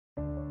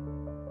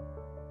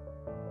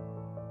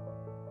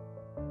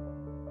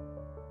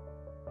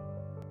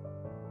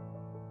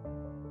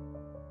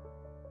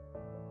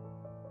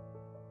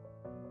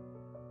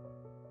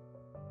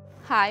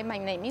Hi, my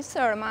name is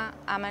Irma.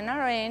 I'm an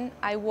RN.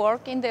 I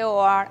work in the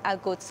OR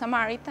at Good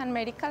Samaritan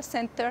Medical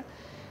Center,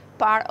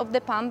 part of the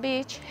Palm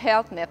Beach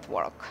Health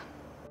Network.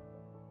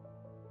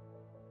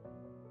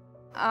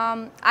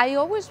 I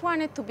always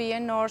wanted to be a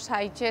nurse.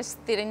 I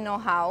just didn't know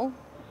how,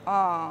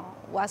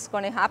 what's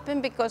going to happen,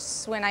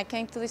 because when I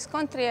came to this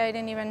country, I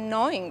didn't even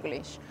know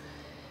English.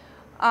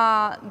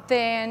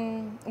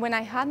 Then when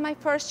I had my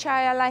first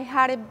child, I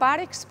had a bad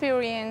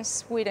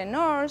experience with a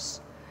nurse.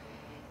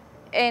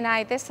 And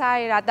I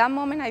decided, at that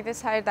moment,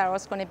 that I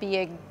was going to be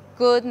a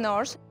good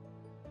nurse.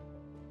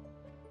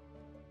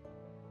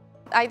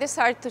 I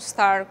decided to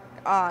start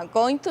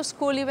going to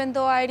school even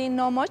though I didn't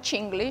know much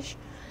English.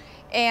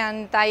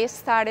 And I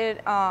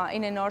started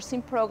in a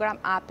nursing program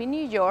up in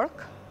New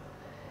York.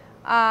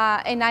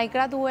 And I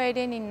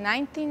graduated in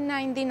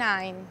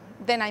 1999.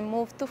 Then I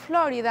moved to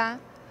Florida.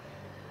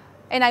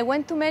 And I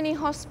went to many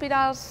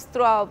hospitals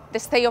throughout the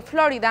state of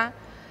Florida.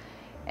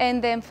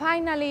 And then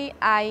finally,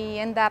 I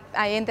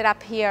ended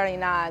up here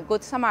in a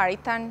Good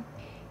Samaritan,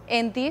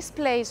 and this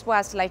place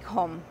was like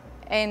home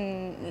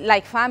and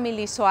like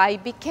family, so I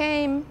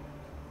became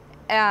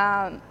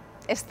a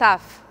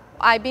staff.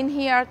 I've been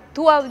here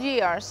 12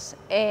 years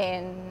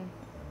and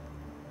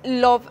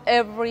love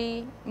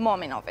every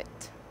moment of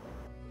it.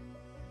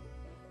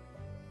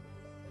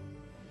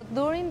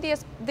 During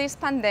this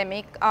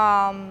pandemic,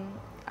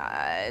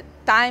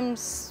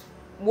 times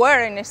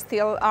were and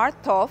still are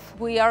tough.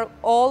 We are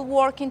all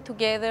working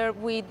together.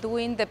 We're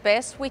doing the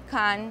best we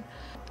can.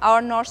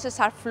 Our nurses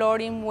are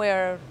floating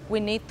where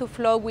we need to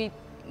float. We're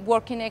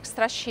working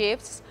extra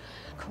shifts.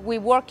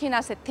 We're working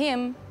as a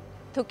team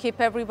to keep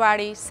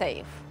everybody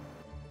safe.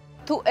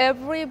 To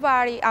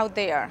everybody out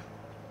there,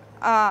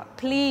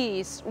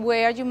 please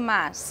wear your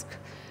mask,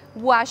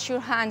 wash your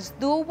hands,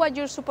 do what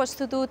you're supposed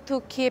to do to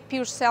keep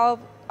yourself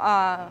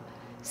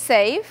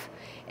safe.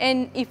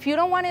 And if you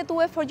don't want to do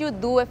it for you,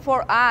 do it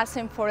for us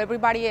and for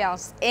everybody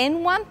else.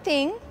 And one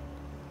thing,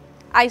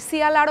 I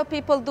see a lot of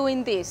people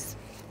doing this.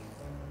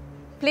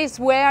 Please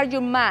wear your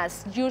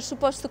mask. You're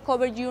supposed to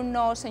cover your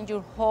nose and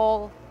your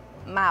whole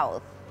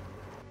mouth.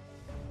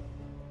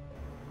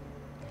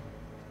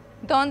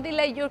 Don't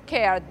delay your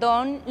care.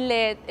 Don't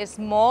let a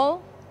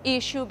small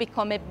issue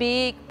become a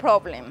big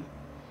problem.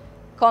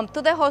 Come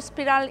to the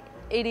hospital.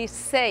 It is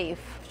safe.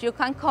 You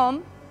can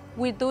come.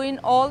 We're doing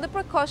all the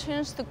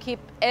precautions to keep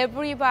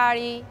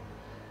everybody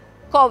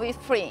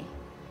COVID-free.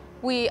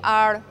 We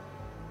are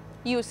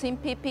using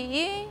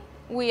PPE.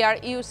 We are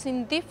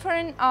using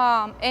different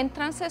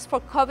entrances for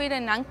COVID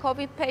and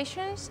non-COVID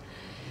patients.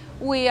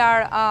 We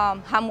are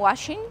hand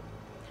washing.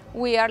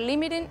 We are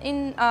limiting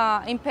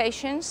in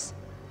patients,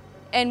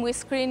 and we're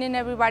screening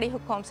everybody who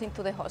comes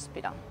into the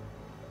hospital.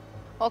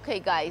 Okay,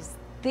 guys,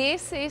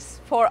 this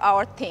is for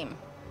our team.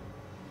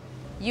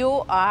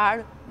 You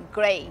are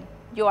great.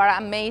 You are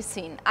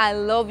amazing. I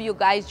love you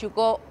guys. You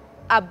go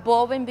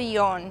above and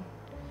beyond.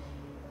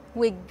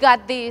 We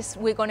got this.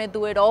 We're going to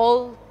do it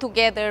all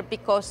together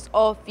because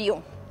of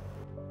you.